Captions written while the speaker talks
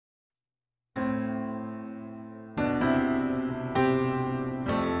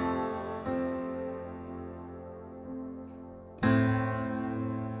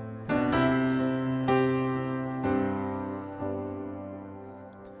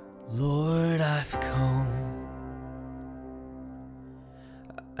Lord, I've come.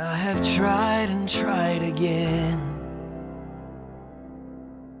 I have tried and tried again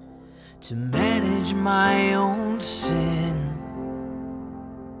to manage my own sin,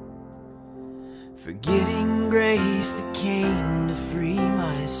 forgetting grace that came to free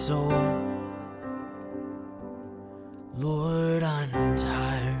my soul. Lord, I'm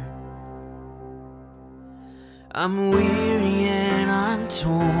tired, I'm weary and I'm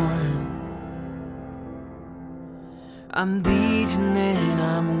torn, I'm beaten and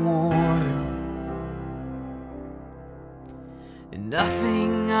I'm worn, and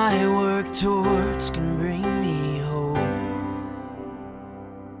nothing I work towards can bring me home.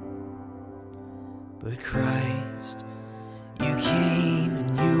 But Christ, you came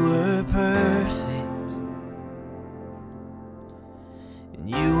and you were perfect, and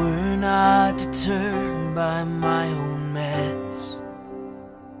you were not deterred by my own mess.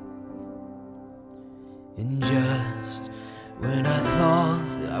 And just when I thought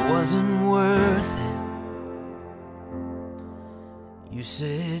that I wasn't worth it, you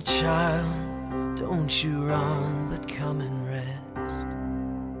said, "Child, don't you run, but come and rest."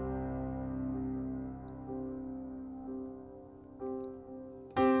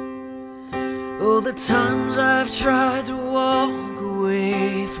 Oh, the times I've tried to walk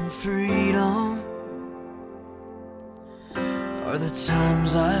away from freedom are the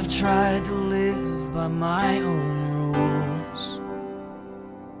times I've tried to live by my own rules.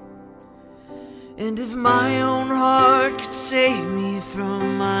 And if my own heart could save me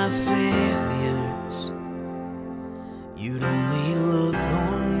from my failures, you'd only look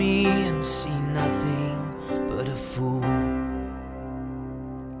on me and see nothing but a fool.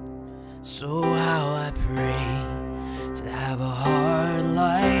 So how I pray to have a heart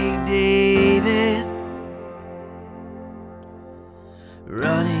like David,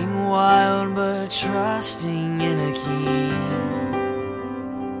 running wild but trusting in a king.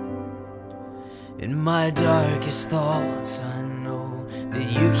 In my darkest thoughts I know that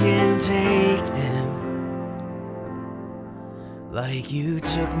you can take them, like you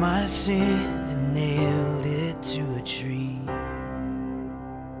took my sin and nailed it to a tree.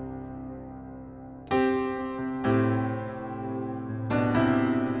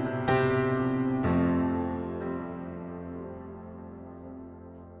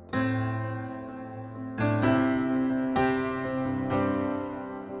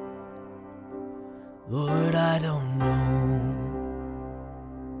 Lord, I don't know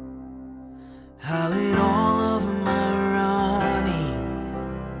how in all of my running,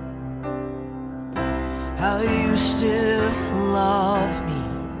 how you still love me,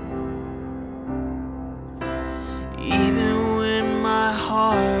 even when my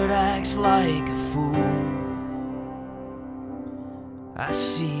heart acts like a fool. I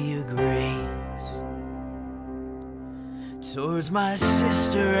see your grace towards my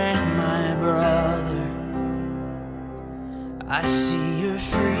sister and my brother. I see your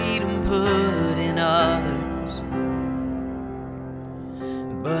freedom put in others,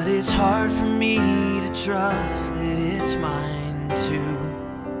 but it's hard for me to trust that it's mine too.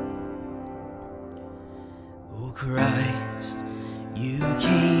 Oh Christ, you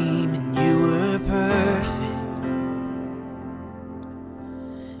came and you were perfect,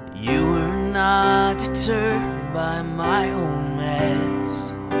 you were not deterred by my own mess.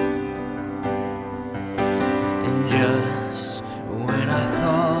 And just when I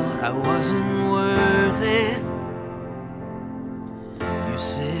thought I wasn't worth it, you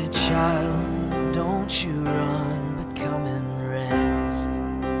said, "Child, don't you run, but come and rest."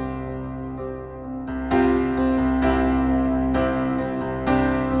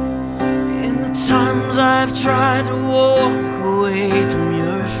 In the times I've tried to walk away from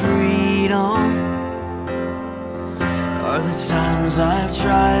your freedom are the times I've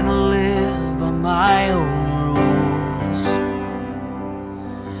tried to live by my own rules.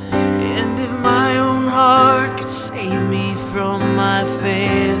 And if my own heart could save me from my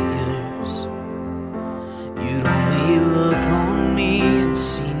failures, you'd only look on me and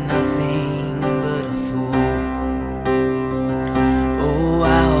see nothing but a fool. Oh,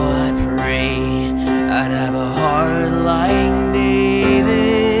 how I pray I'd have a heart like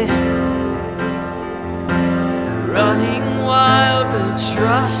David, running wild but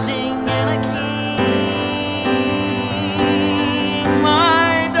trusting in a king.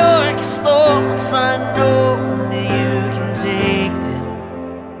 My darkest thoughts, I know that you can take them,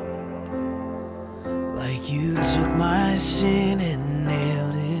 like you took my sin and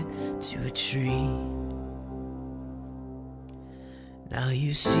nailed it to a tree. Now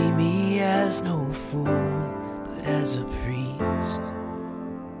you see me as no fool, but as a priest.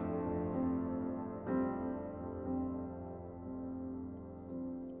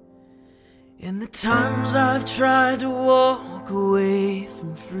 In the times I've tried to walk away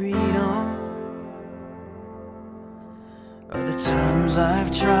from freedom, or the times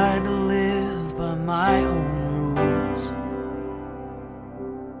I've tried to live by my own rules,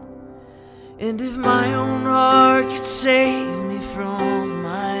 and if my own heart could save me from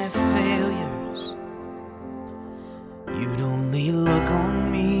my failures, you'd only look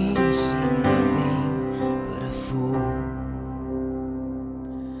on me and see nothing but a fool.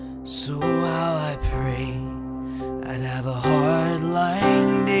 So how I pray I'd have a heart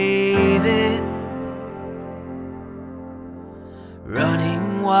like David,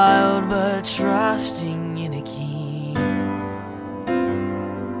 running wild but trusting in a king.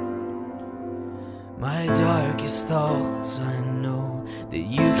 My darkest thoughts, I know that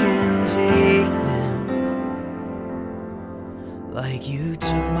you can take them, like you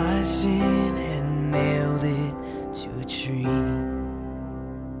took my sin and nailed it to a tree.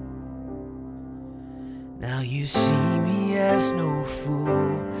 Now you see me as no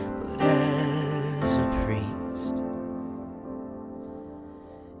fool, but as a priest.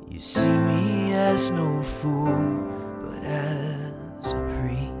 You see me as no fool, but as a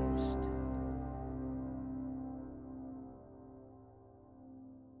priest.